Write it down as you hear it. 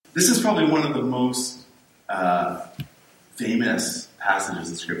This is probably one of the most famous passages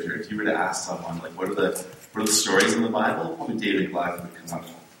in Scripture. If you were to ask someone, like, what are the stories in the Bible? Probably David and Goliath would come up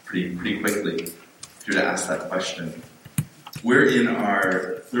pretty quickly if you were to ask that question. We're in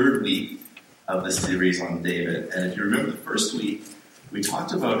our third week of this series on David, and if you remember the first week, we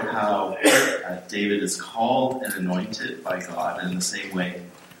talked about how David is called and anointed by God, and in the same way,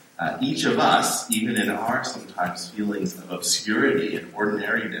 each of us, even in our sometimes feelings of obscurity and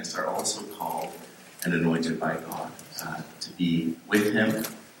ordinariness, are also called and anointed by God to be with Him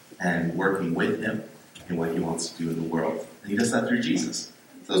and working with Him in what He wants to do in the world. And He does that through Jesus.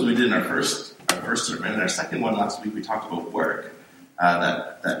 So as we did in our first sermon, and our second one last week, we talked about work.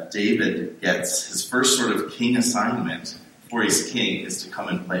 That David gets his first sort of king assignment before he's king is to come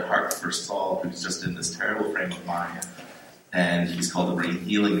and play harp for Saul, who's just in this terrible frame of mind. And he's called to bring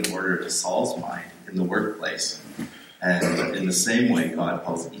healing in order to Saul's mind in the workplace. And in the same way, God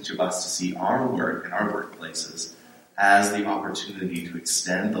calls each of us to see our work and our workplaces as the opportunity to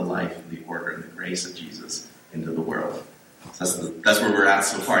extend the life and the order and the grace of Jesus into the world. So that's where we're at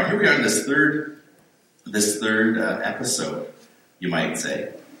so far. And here we are in this third episode, you might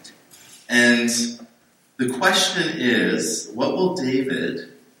say. And the question is, what will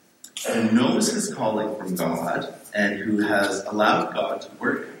David, who knows his calling from God and who has allowed God to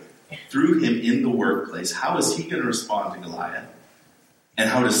work through him in the workplace, how is he going to respond to Goliath? And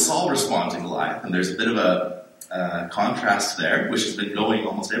how does Saul respond to Goliath? And there's a bit of a contrast there, which has been going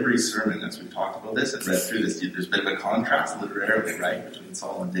almost every sermon as we've talked about this and read through this. There's a bit of a contrast literarily, right, between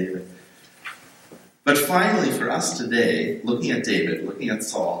Saul and David. But finally, for us today, looking at David, looking at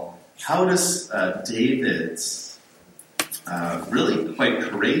Saul, how does David's really quite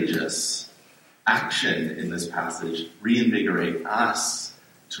courageous action in this passage reinvigorate us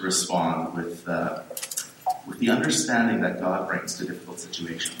to respond with the understanding that God brings to difficult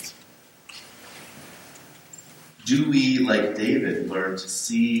situations? Do we, like David, learn to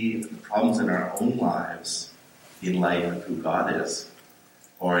see the problems in our own lives in light of who God is,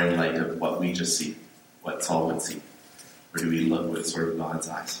 or in light of what we just see, what Saul would see? Or do we look with sort of God's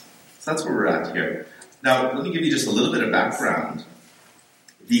eyes? So that's where we're at here. Now, let me give you just a little bit of background.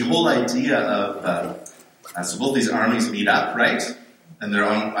 The whole idea of, so both these armies meet up, right? And they're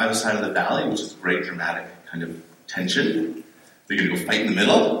on either side of the valley, which is a great dramatic kind of tension. They're going to go fight in the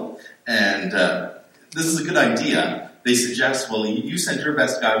middle. And this is a good idea. They suggest, well, you send your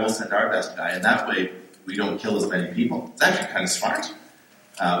best guy, we'll send our best guy. And that way, we don't kill as many people. It's actually kind of smart.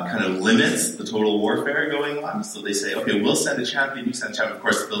 Kind of limits the total warfare going on. So they say, okay, we'll send a champion, you send a champion. Of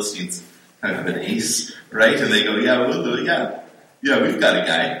course, the Philistines kind of have an ace, right? And they go, yeah, we'll do it, yeah, we've got a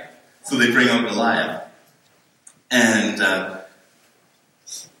guy. So they bring out Goliath. And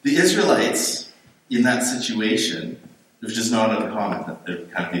the Israelites, in that situation, which is not uncommon, that they're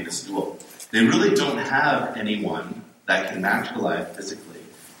kind of make this duel, they really don't have anyone that can match Goliath physically,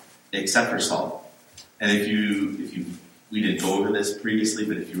 except for Saul. And if you we didn't go over this previously,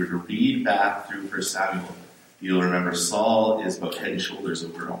 but if you were to read back through 1 Samuel, you'll remember Saul is about head and shoulders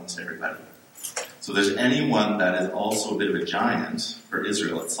over almost everybody. So there's anyone that is also a bit of a giant for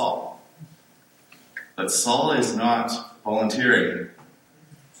Israel, it's Saul. But Saul is not volunteering.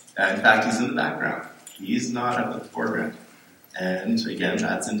 In fact, he's in the background. He's not up at the foreground. And again,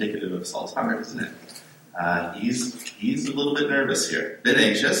 that's indicative of Saul's heart, isn't it? He's a little bit nervous here, a bit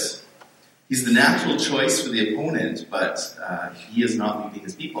anxious. He's the natural choice for the opponent, but he is not leading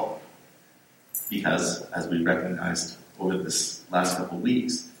his people. Because, as we recognized over this last couple of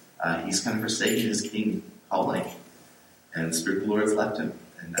weeks, he's kind of forsaken his king calling. And the Spirit of the Lord has left him.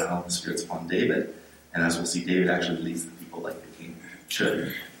 And now the Spirit's upon David. And as we'll see, David actually leads the people like the king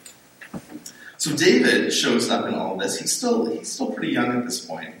should. So David shows up in all this. He's still pretty young at this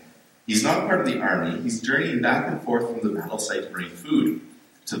point. He's not part of the army. He's journeying back and forth from the battle site to bring food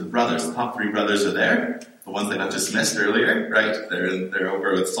to the brothers. The top three brothers are there. The ones that got dismissed earlier, right? They're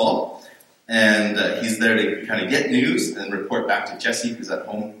over with Saul. And he's there to kind of get news and report back to Jesse, who's at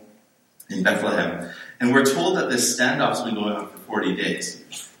home in Bethlehem. And we're told that this standoff's been going on for 40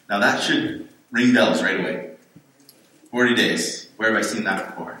 days. Now that should ring bells right away. 40 days. Where have I seen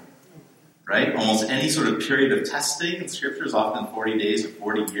that before? Right? Almost any sort of period of testing in Scripture is often 40 days or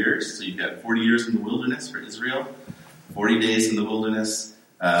 40 years. So you've got 40 years in the wilderness for Israel, 40 days in the wilderness.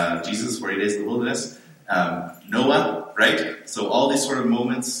 Jesus, 40 days in the wilderness. Noah, right? So all these sort of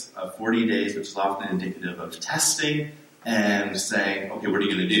moments of 40 days, which is often indicative of testing and saying, okay, what are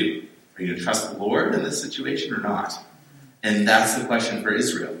you going to do? Are you going to trust the Lord in this situation or not? And that's the question for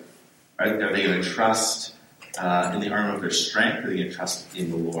Israel. Right? Are they going to trust in the arm of their strength? Or are they going to trust in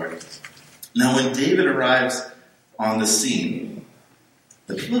the Lord? Now, when David arrives on the scene,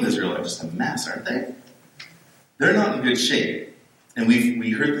 the people of Israel are just a mess, aren't they? They're not in good shape. And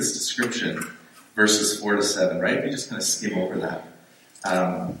we heard this description, verses 4 to 7, right? We just kind of skim over that.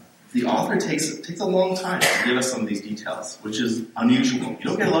 The author takes a long time to give us some of these details, which is unusual. You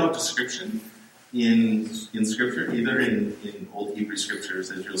don't get a lot of description in Scripture, either in Old Hebrew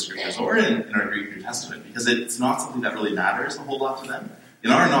Scriptures, Israel Scriptures, or in our Greek New Testament, because it's not something that really matters a whole lot to them.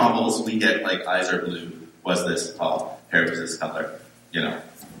 In our novels, we get, like, eyes are blue, was this tall, hair was this color,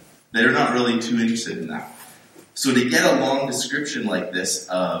 They're not really too interested in that. So to get a long description like this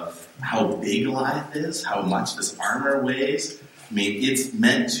of how big Goliath is, how much this armor weighs, I mean, it's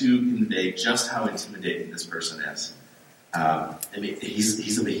meant to convey just how intimidating this person is.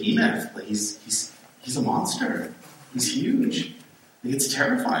 He's a behemoth. Like he's a monster. He's huge. Like, it's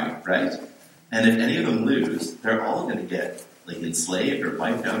terrifying, right? And if any of them lose, they're all going to get like enslaved or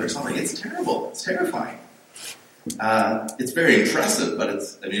wiped out or something. It's terrible. It's terrifying. It's very impressive, but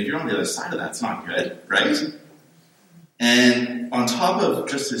if you're on the other side of that, it's not good, right? And on top of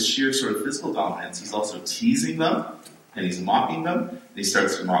just his sheer sort of physical dominance, he's also teasing them, and he's mocking them, and he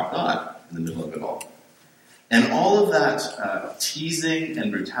starts to mock God in the middle of it all. And all of that teasing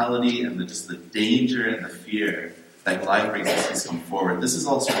and brutality and just the danger and the fear that Goliath brings as he's come forward, this is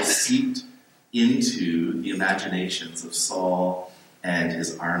all sort of seeped into the imaginations of Saul and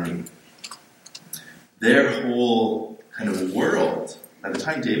his army. Their whole kind of world, by the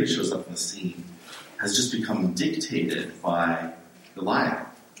time David shows up on the scene, has just become dictated by Goliath.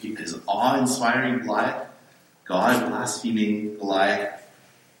 His awe-inspiring Goliath, God-blaspheming Goliath.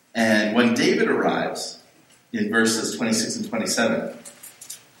 And when David arrives, in verses 26 and 27,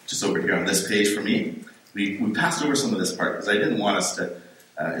 just over here on this page for me, we passed over some of this part because I didn't want us to,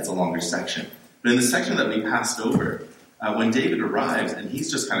 it's a longer section. But in the section that we passed over, when David arrives, and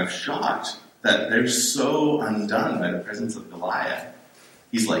he's just kind of shocked that they're so undone by the presence of Goliath,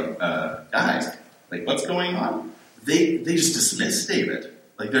 he's like, guys, like, what's going on? They just dismiss David.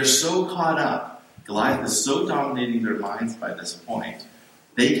 Like, they're so caught up. Goliath is so dominating their minds by this point.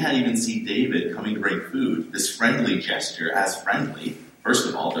 They can't even see David coming to bring food, this friendly gesture, as friendly. First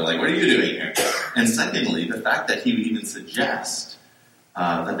of all, they're like, what are you doing here? And secondly, the fact that he would even suggest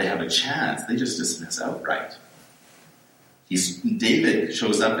that they have a chance, they just dismiss outright. David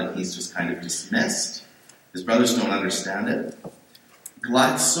shows up and he's just kind of dismissed. His brothers don't understand it.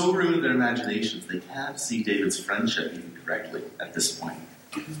 Goliath's so ruined their imaginations, they can't see David's friendship even correctly at this point.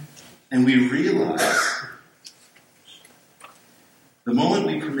 And we realize the moment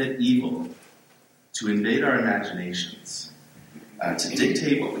we permit evil to invade our imaginations, to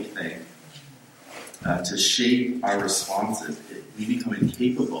dictate what we think, to shape our responses, we become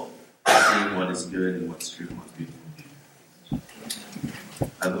incapable of seeing what is good and what's true and what's beautiful.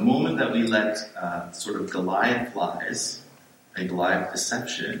 The moment that we let sort of Goliath lies and Goliath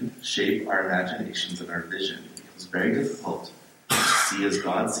deception shape our imaginations and our vision, it becomes very difficult to see as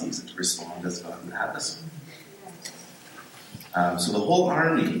God sees and to respond as God would have us. So the whole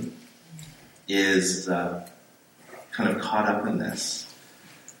army is kind of caught up in this.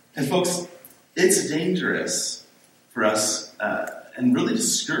 And folks, it's dangerous for us and really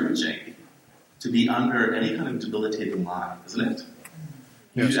discouraging to be under any kind of debilitating lie, isn't it?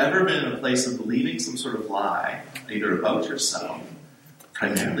 Yes. If you've ever been in a place of believing some sort of lie, either about yourself,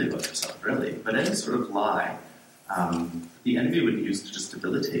 primarily about yourself, really, but any sort of lie, the enemy would use to just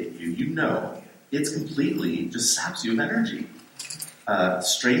debilitate you. You know, it's completely just saps you of energy,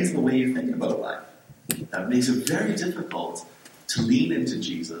 strains the way you think about life. Makes it very difficult to lean into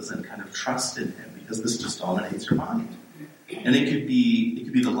Jesus and kind of trust in him because this just dominates your mind. And it could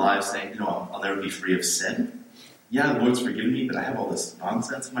be the lie of saying, I'll never be free of sin. Yeah, the Lord's forgiven me, but I have all this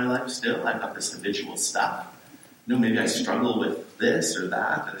nonsense in my life still. I've got this habitual stuff. Maybe I struggle with this or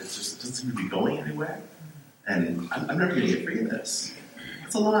that, and it doesn't seem to be going anywhere. And I'm never going to get free of this.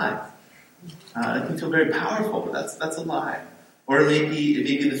 That's a lie. It can feel very powerful, but that's a lie. Or it may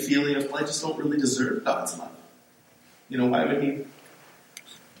be the feeling of, I just don't really deserve God's love. Why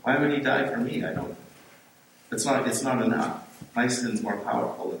would he die for me? I don't. It's not enough. My sin's more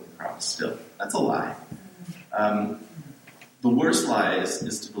powerful than the cross still. That's a lie. The worst lie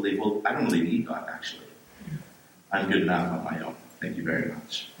is to believe, well, I don't really need God, actually. I'm good enough on my own. Thank you very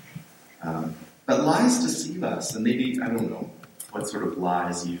much. But lies deceive us, and maybe, I don't know, what sort of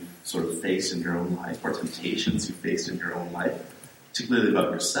lies you've sort of faced in your own life, or temptations you've faced in your own life, particularly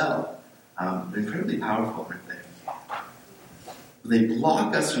about yourself. They're incredibly powerful, aren't they? They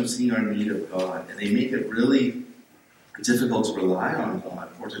block us from seeing our need of God, and they make it really difficult to rely on God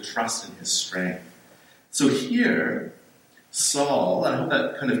or to trust in his strength. So here, Saul, and I hope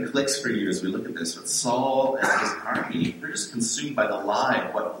that kind of clicks for you as we look at this, but Saul and his army, they're just consumed by the lie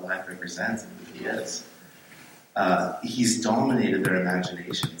of what Goliath represents and who he is. He's dominated their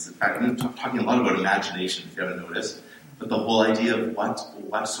imaginations. In fact, I'm talking a lot about imagination, if you haven't noticed, but the whole idea of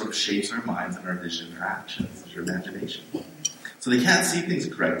what sort of shapes our minds and our vision and our actions is your imagination. So they can't see things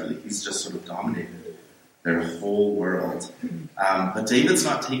correctly. He's just sort of dominated their whole world. But David's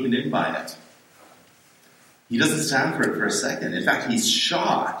not taken in by it. He doesn't stand for it for a second. In fact, he's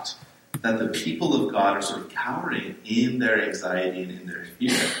shocked that the people of God are sort of cowering in their anxiety and in their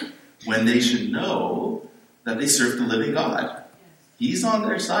fear when they should know that they serve the living God. He's on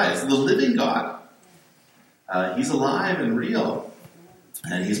their side. It's the living God. He's alive and real.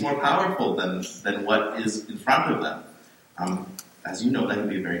 And he's more powerful than what is in front of them. As you know, that can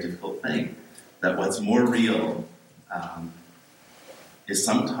be a very difficult thing. That what's more real is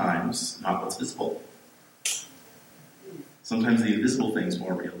sometimes not what's visible. Sometimes the invisible thing is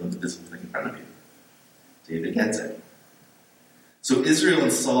more real than the visible thing in front of you. David gets it. So Israel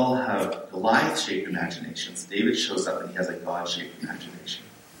and Saul have Goliath-shaped imaginations. David shows up and he has a God-shaped imagination.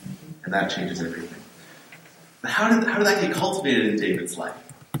 And that changes everything. But how did that get cultivated in David's life?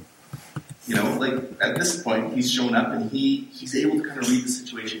 You know, like at this point, he's shown up and he's able to kind of read the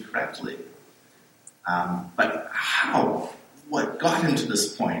situation correctly. But how? What got him to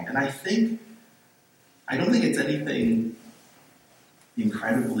this point? And I don't think it's anything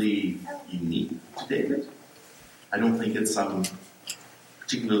incredibly unique to David. I don't think it's some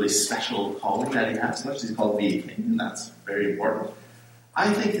particularly special calling that he has. Much as he's called to be a king, and that's very important.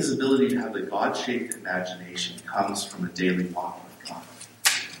 I think his ability to have the God-shaped imagination comes from a daily walk with God.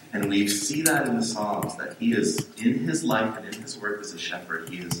 And we see that in the Psalms, that he is, in his life and in his work as a shepherd,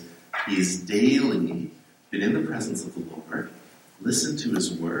 he is daily been in the presence of the Lord, listened to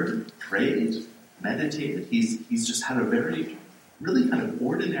his word, prayed, meditated. He's just had a really kind of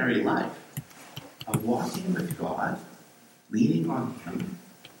ordinary life of walking with God, leaning on him,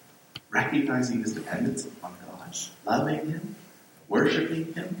 recognizing his dependence upon God, loving him,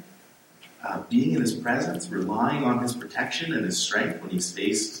 worshiping him, being in his presence, relying on his protection and his strength when he's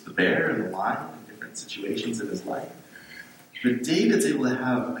faced the bear and the lion in different situations in his life. But David's able to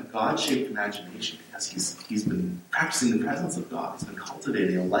have a God-shaped imagination because he's been practicing the presence of God. He's been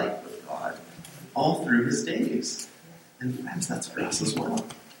cultivating a life with God all through his days. And friends, that's for us as well.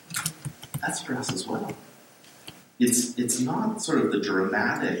 That's for us as well. It's not sort of the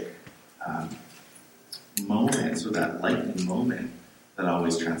dramatic moments or that lightning moment that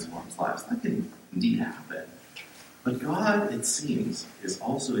always transforms lives. That can indeed happen. But God, it seems, is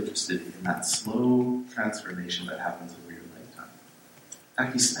also interested in that slow transformation that happens over your lifetime. In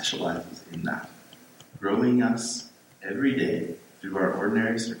fact, he specializes in that, growing us every day through our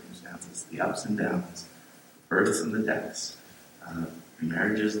ordinary circumstances, the ups and downs, the births and the deaths, the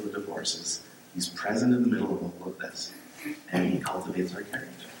marriages and the divorces. He's present in the middle of all of this, and he cultivates our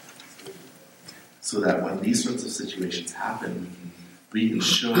character. So that when these sorts of situations happen, we can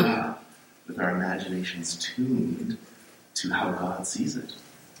show up with our imaginations tuned to how God sees it.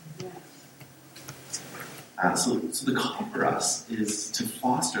 So the call for us is to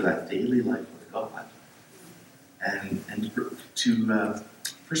foster that daily life with God and to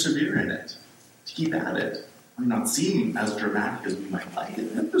persevere in it, to keep at it. It might not seem as dramatic as we might like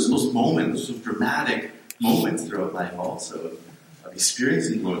it. And there's those moments, those dramatic moments throughout life also of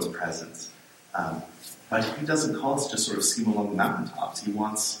experiencing the Lord's presence. But he doesn't call us to sort of skim along the mountaintops. He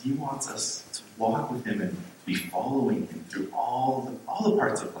wants us to walk with him and be following him through all the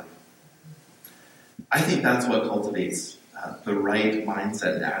parts of life. I think that's what cultivates the right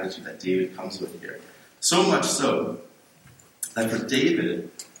mindset and attitude that David comes with here. So much so that for David,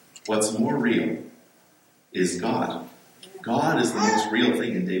 what's more real is God. God is the most real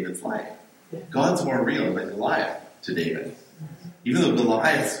thing in David's life. God's more real than Goliath to David. Even though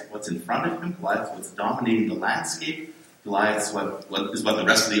Goliath's what's in front of him, Goliath's what's dominating the landscape, Goliath's what the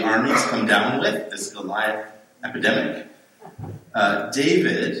rest of the armies come down with, this Goliath epidemic.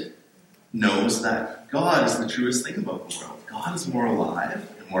 David knows that God is the truest thing about the world. God is more alive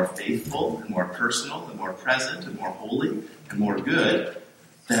and more faithful and more personal and more present and more holy and more good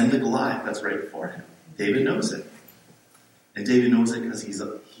than the Goliath that's right before him. David knows it. And David knows it because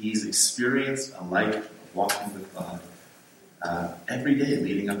he's experienced a life of walking with God every day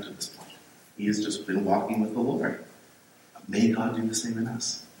leading up to this point. He has just been walking with the Lord. May God do the same in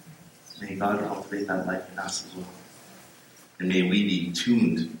us. May God cultivate that life in us as well. And may we be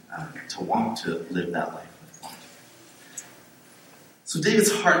tuned to want to live that life with God. So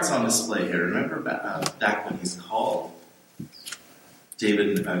David's heart's on display here. Remember back when he's called,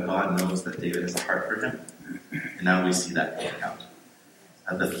 God knows that David has a heart for him. And now we see that coming out.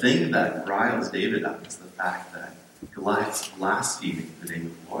 And the thing that riles David up is the fact that Goliath's blaspheming the name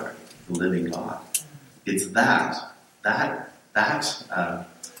of the Lord, the living God. It's the fact that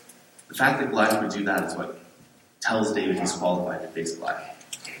Goliath would do that is what tells David he's qualified to face Goliath.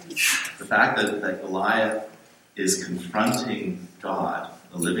 The fact that Goliath is confronting God,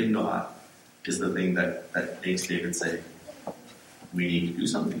 the living God, is the thing that makes David say, we need to do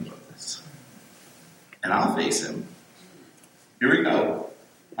something about this. And I'll face him. Here we go.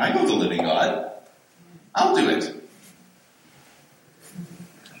 I know the living God. I'll do it.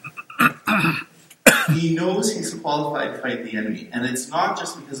 He knows he's qualified to fight the enemy. And it's not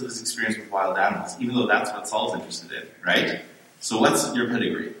just because of his experience with wild animals, even though that's what Saul's interested in, right? So what's your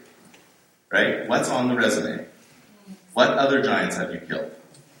pedigree? Right? What's on the resume? What other giants have you killed?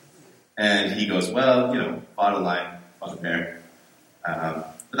 And he goes, well, fought a lion, fought a bear.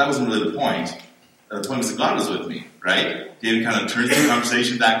 But that wasn't really the point. The point was that God was with me, right? David kind of turns the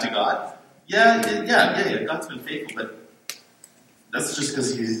conversation back to God. Yeah, God's been faithful, but that's just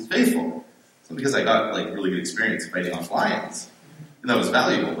because he's faithful. It's not because I got really good experience fighting off lions. And that was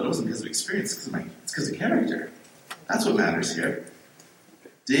valuable, but it wasn't because of experience, it's because of character. That's what matters here.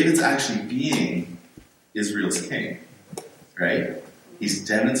 David's actually being Israel's king, right? He's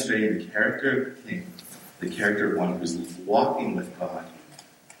demonstrating the character of the king, the character of one who's walking with God.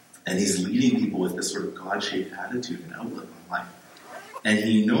 And he's leading people with this sort of God-shaped attitude and outlook on life. And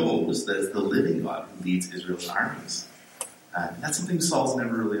he knows that it's the living God who leads Israel's armies. And that's something Saul's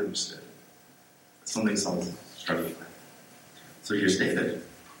never really understood. It's something Saul's struggling with. So here's David.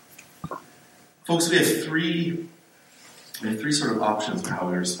 Folks, we have three sort of options for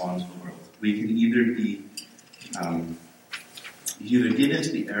how we respond to the world. We can either give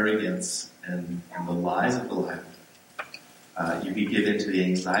into the arrogance and the lies of Goliath. You can give into the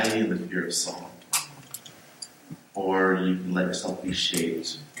anxiety and the fear of Saul. Or you can let yourself be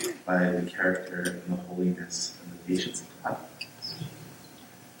shaped by the character and the holiness and the patience of God.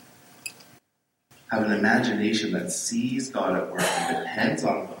 Have an imagination that sees God at work and depends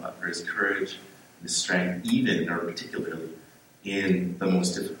on God for his courage and his strength, even or particularly in the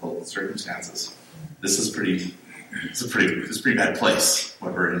most difficult circumstances. This is a pretty bad place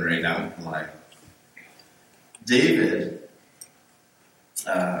what we're in right now in life.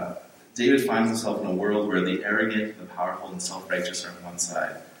 David finds himself in a world where the arrogant, the powerful, and self-righteous are on one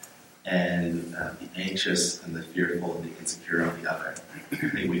side, and the anxious and the fearful and the insecure on the other. I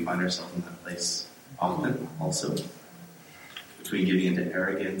think we find ourselves in that place often also, between giving into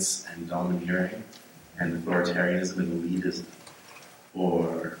arrogance and domineering and authoritarianism and elitism,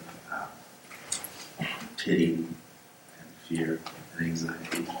 or pity and fear and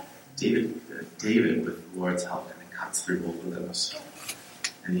anxiety. David, with the Lord's help, kind of cuts through both of those.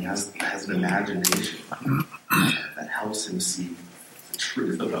 And he has an imagination that helps him see the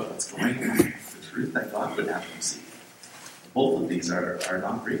truth about what's going on, the truth that God would have him see. Both of these are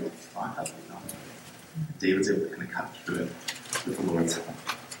not real, not healthy, not real. David's able to kind of cut through it with the Lord's help.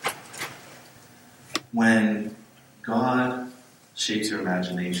 When God shapes your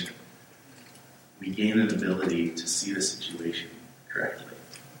imagination, we gain an ability to see the situation correctly.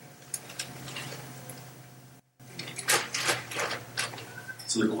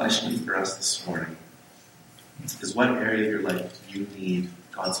 So the question for us this morning is, what area of your life do you need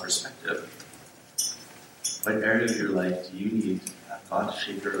God's perspective? What area of your life do you need God to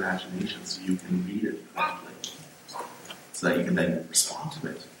shape your imagination so you can read it correctly, so that you can then respond to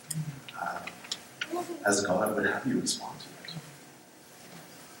it as God would have you respond to it?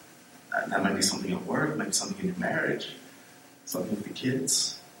 That might be something at work, it might be something in your marriage, something with the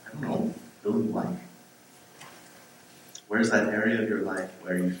kids, I don't know, fill in the blank. Where's that area of your life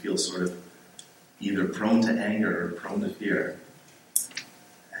where you feel sort of either prone to anger or prone to fear?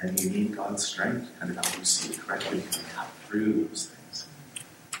 And you need God's strength to kind of help you see it correctly and cut through those things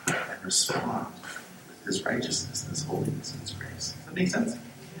and respond with his righteousness, his holiness, and his grace. Does that make sense?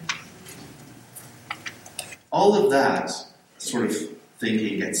 All of that sort of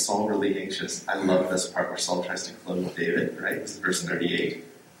thinking gets Saul really anxious. I love this part where Saul tries to clothe David, right? This is verse 38.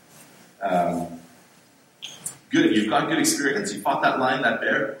 Good, you've got good experience. You fought that lion, that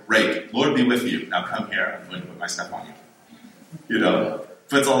bear. Great. Lord be with you. Now come here. I'm going to put my stuff on you.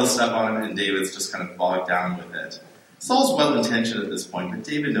 Puts all this stuff on him, and David's just kind of bogged down with it. Saul's well-intentioned at this point, but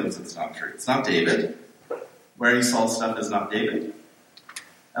David knows it's not true. It's not David. Wearing Saul's stuff is not David.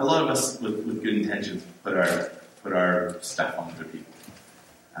 A lot of us with good intentions put our stuff on other people.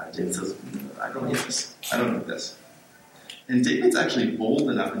 David says, I don't need this. I don't need this. And David's actually bold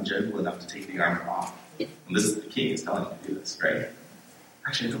enough and gentle enough to take the armor off. And this is the king is telling him to do this, right?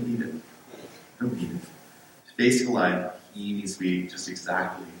 Actually, I don't need it. I don't need it. basic life, he needs to be just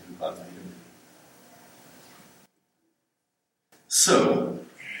exactly who God made him. So,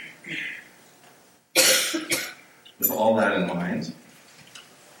 with all that in mind,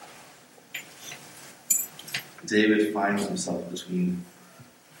 David finds himself between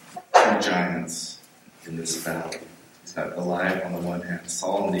two giants in this valley. He's got Goliath on the one hand,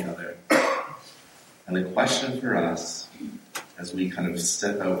 Saul on the other. And the question for us, as we kind of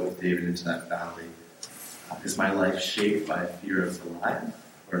step out with David into that valley, is my life shaped by a fear of Goliath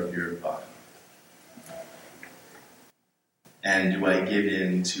or a fear of God? And do I give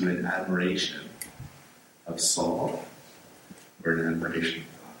in to an admiration of Saul or an admiration of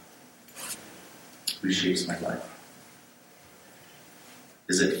God? Who shapes my life?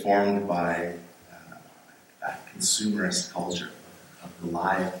 Is it formed by that consumerist culture of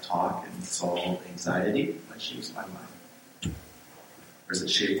Goliath talk and Saul anxiety that shapes my mind? Or is it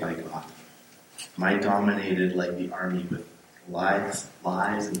shaped by God? Am I dominated like the army with Goliath's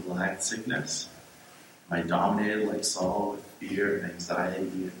lies and Goliath's sickness? Am I dominated like Saul with fear and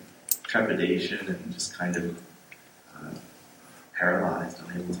anxiety and trepidation and just kind of paralyzed,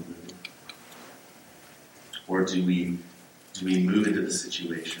 unable to move? Or do we move into the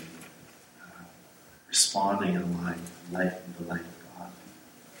situation responding in line with life and the light of God,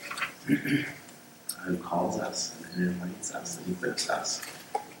 who calls us and invites us and equips us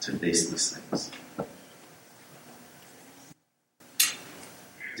to face these things?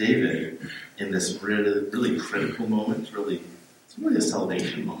 David, in this really critical moment, it's really a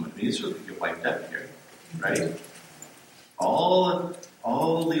salvation moment. I mean, he's really going to get wiped out here, right? All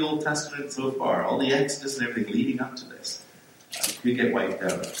the Old Testament so far, all the Exodus and everything leading up to this, could get wiped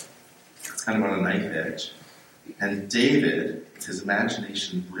out. It's kind of on a knife edge. And David, with his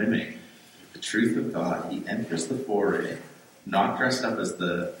imagination brimming with the truth of God, he enters the foray, not dressed up as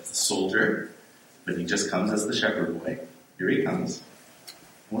the soldier, but he just comes as the shepherd boy. Here he comes.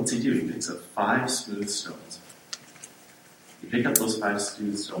 What's he do? He picks up 5 smooth stones. He picked up those 5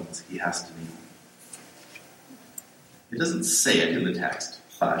 smooth stones, he has to kneel. It doesn't say it in the text,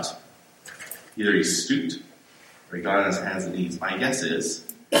 but either he stooped or he got on his hands and knees. My guess is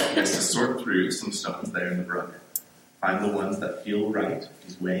he has to sort through some stones there in the brook, find the ones that feel right.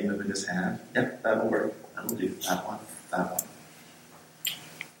 He's weighing them in his hand. Yep, that'll work. That'll do. That one.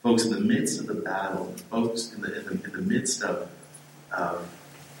 Folks, in the midst of the battle, folks, in the midst of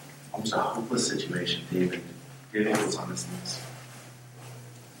almost a hopeless situation, David goes on his knees.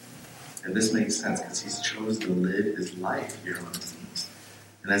 And this makes sense because he's chosen to live his life here on his knees.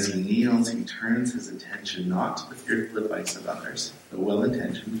 And as he kneels, he turns his attention not to the fearful advice of others, though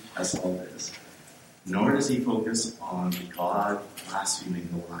well-intentioned, as Saul is, nor does he focus on the God blaspheming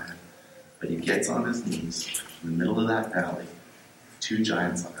Goliath, but he gets on his knees in the middle of that valley, 2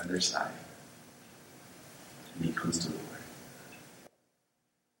 giants on either side, and he comes to the Lord.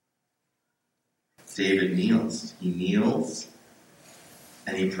 David kneels. He kneels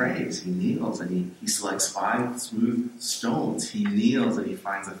and he prays. He kneels and he selects 5 smooth stones. He kneels and he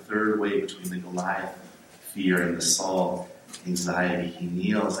finds a third way between the Goliath fear and the Saul anxiety. He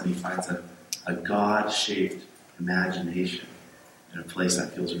kneels and he finds a God-shaped imagination in a place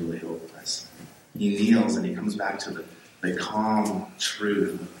that feels really hopeless. He kneels and he comes back to the calm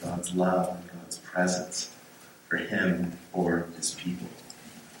truth of God's love and God's presence for him, for his people.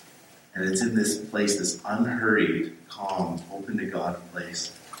 And it's in this place, this unhurried, calm, open to God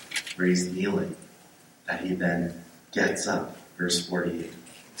place, where he's kneeling, that he then gets up. Verse 48, he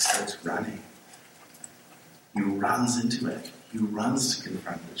starts running. He runs into it. He runs to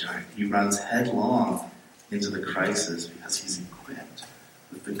confront the giant. He runs headlong into the crisis because he's equipped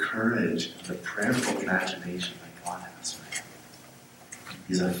with the courage and the prayerful imagination that God has for him.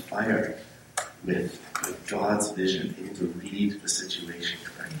 He's afire with God's vision, able to read the situation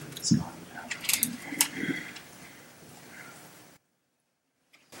correctly as God would have.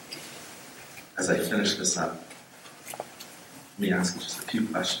 As I finish this up, let me ask you just a few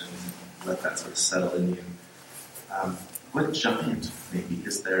questions and let that sort of settle in you. What giant maybe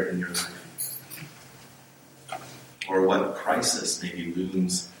is there in your life? Or what crisis maybe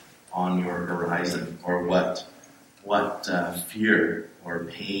looms on your horizon? Or what fear or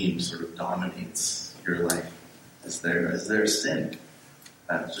pain sort of dominates your life? Is there a sin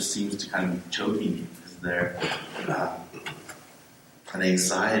that just seems to kind of be choking you? Is there an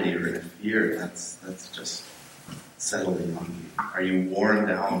anxiety or a fear that's just settling on you? Are you worn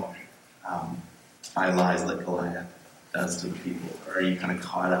down by lies like Goliath does to the people? Or are you kind of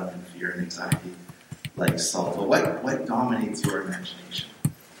caught up in fear and anxiety like Saul? But what dominates your imagination?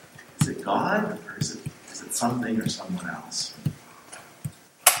 Is it God, or is it something or someone else?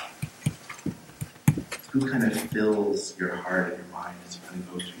 Who kind of fills your heart and your mind as you kind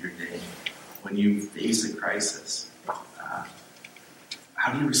of go through your day? When you face a crisis,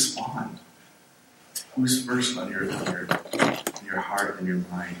 how do you respond? Who's first on your heart and your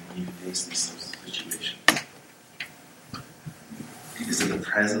mind when you face these situations? Is it the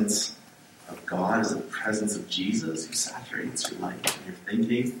presence of God? Is it the presence of Jesus who saturates your life and your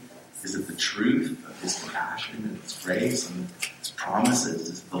thinking? Is it the truth of his compassion and his grace and his promises?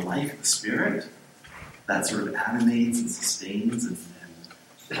 Is it the life of the Spirit that sort of animates and sustains and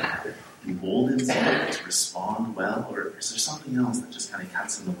emboldens you to respond well? Or is there something else that just kind of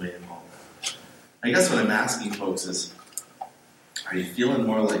cuts in the way of all that? I guess what I'm asking folks is, are you feeling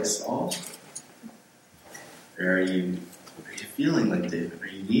more like Saul? Or are you feeling like David? Are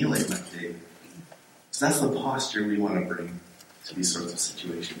you kneeling like David? So that's the posture we want to bring to these sorts of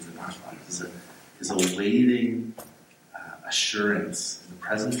situations in our lives, is a waiting assurance in the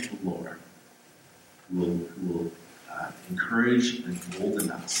presence of the Lord who will encourage and embolden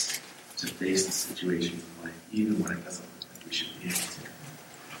us to face the situations of life, even when it doesn't look like we should be able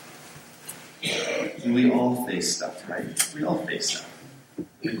to. And we all face stuff, right? We all face stuff.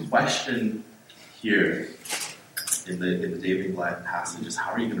 The question here in the David and Goliath passage is,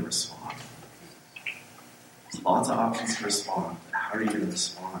 how are you going to respond? There's lots of options to respond, but how are you going to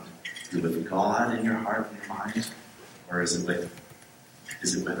respond? Is it with God in your heart and your mind? Or is it with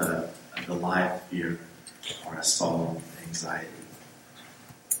a Goliath fear or a Saul anxiety?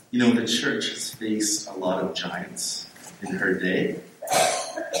 You know, the church has faced a lot of giants in her day.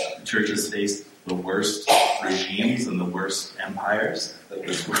 The church has faced the worst regimes and the worst empires that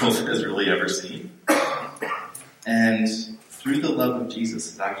this world has really ever seen. And through the love of Jesus,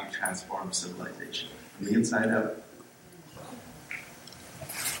 it's actually transformed civilization from the inside out.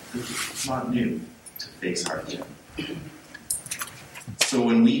 It's not new to face hardship. So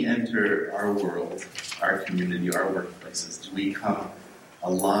when we enter our world, our community, our workplaces, do we come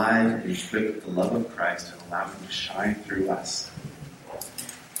alive and equipped with the love of Christ and allow him to shine through us?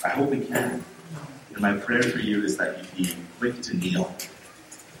 I hope we can. And my prayer for you is that you be quick to kneel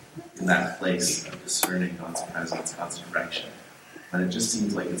in that place of discerning God's presence, God's direction, when it just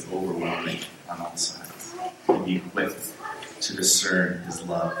seems like it's overwhelming on all sides. And be quick to discern his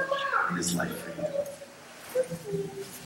love and his life for you.